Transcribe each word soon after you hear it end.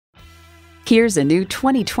Here's a new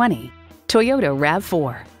 2020 Toyota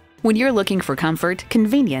RAV4. When you're looking for comfort,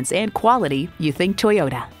 convenience, and quality, you think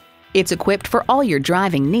Toyota. It's equipped for all your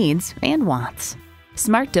driving needs and wants.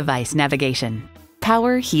 Smart device navigation,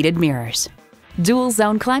 power heated mirrors, dual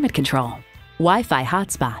zone climate control, Wi-Fi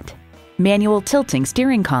hotspot, manual tilting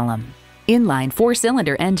steering column, inline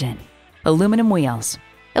 4-cylinder engine, aluminum wheels,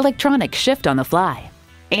 electronic shift on the fly,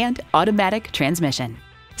 and automatic transmission.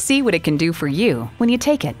 See what it can do for you when you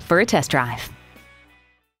take it for a test drive.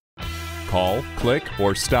 Call, click,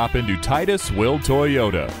 or stop into Titus-Will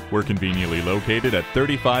Toyota. We're conveniently located at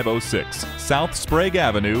 3506 South Sprague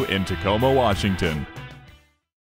Avenue in Tacoma, Washington.